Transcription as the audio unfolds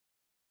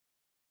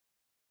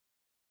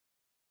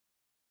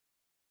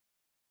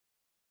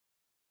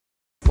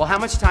Well, how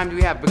much time do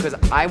we have? Because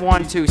I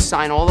want to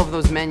sign all of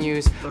those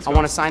menus. I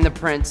want to sign the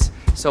prints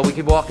so we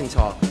can walk and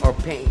talk, or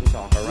paint and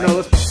talk, all right?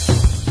 No,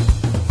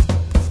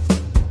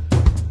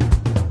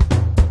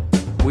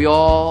 we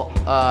all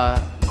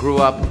grew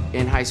up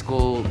in high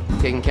school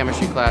taking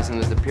chemistry class,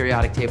 and there's the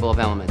periodic table of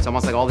elements,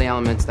 almost like all the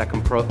elements that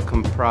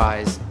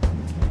comprise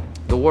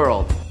the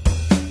world.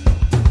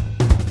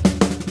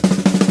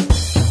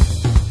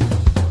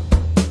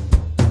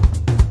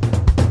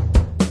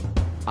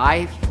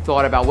 I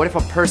thought about, what if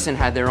a person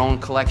had their own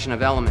collection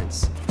of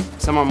elements?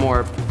 Some are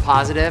more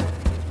positive,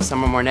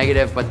 some are more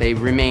negative, but they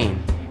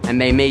remain, and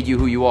they made you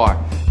who you are.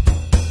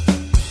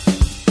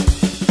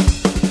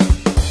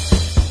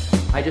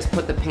 I just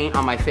put the paint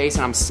on my face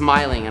and I'm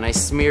smiling, and I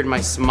smeared my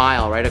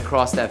smile right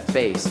across that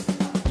face.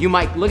 You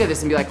might look at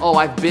this and be like, oh,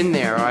 I've been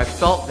there, or I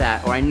felt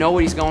that, or I know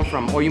what he's going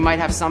from, or you might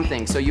have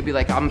something. So you'd be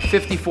like, I'm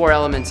 54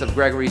 elements of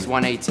Gregory's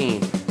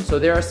 118. So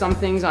there are some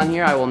things on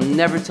here I will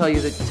never tell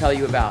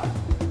you about.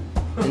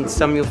 And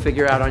some you'll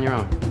figure out on your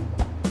own.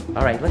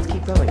 All right, let's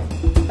keep going.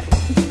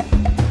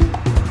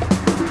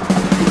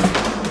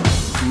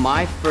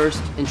 My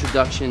first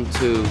introduction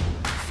to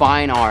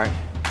fine art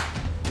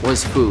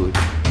was food.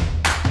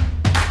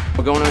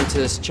 We're going into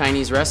this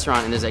Chinese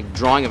restaurant and there's a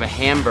drawing of a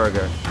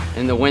hamburger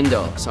in the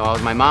window. So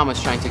my mom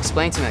was trying to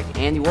explain to me, like,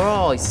 Andy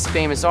Warhol, he's this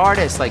famous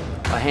artist. Like,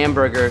 a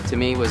hamburger to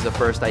me was the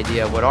first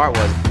idea of what art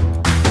was.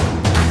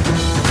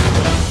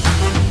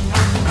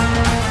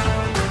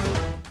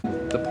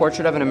 The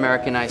portrait of an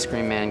American ice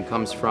cream man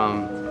comes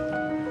from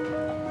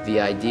the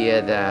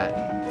idea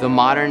that the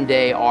modern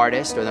day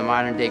artist or the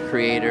modern day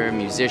creator,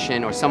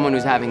 musician, or someone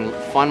who's having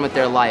fun with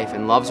their life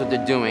and loves what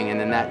they're doing, and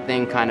then that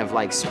thing kind of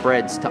like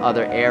spreads to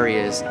other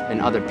areas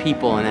and other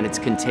people, and then it's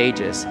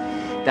contagious.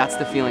 That's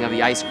the feeling of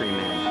the ice cream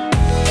man.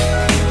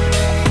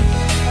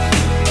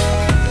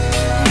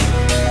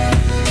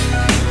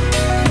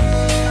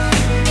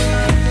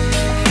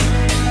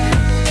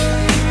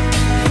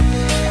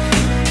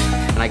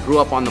 I grew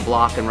up on the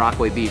block in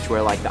Rockaway Beach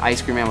where like the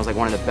ice cream man was like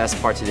one of the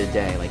best parts of the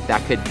day. Like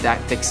that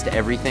fixed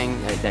everything,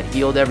 that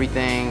healed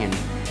everything. And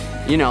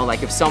you know,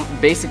 like if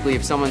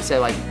someone said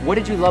like, what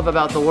did you love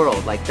about the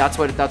world? Like that's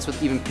what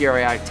even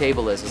periodic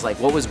table is. It's like,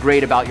 what was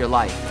great about your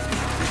life?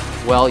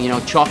 Well, you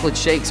know, chocolate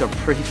shakes are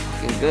pretty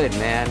fucking good,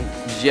 man.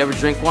 Did you ever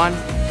drink one?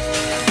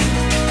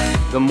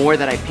 The more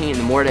that I paint,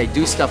 the more that I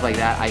do stuff like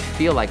that, I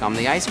feel like I'm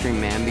the ice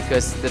cream man,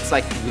 because that's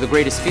like the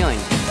greatest feeling.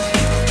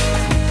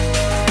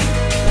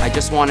 I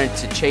just wanted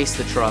to chase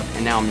the truck,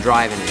 and now I'm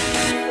driving it.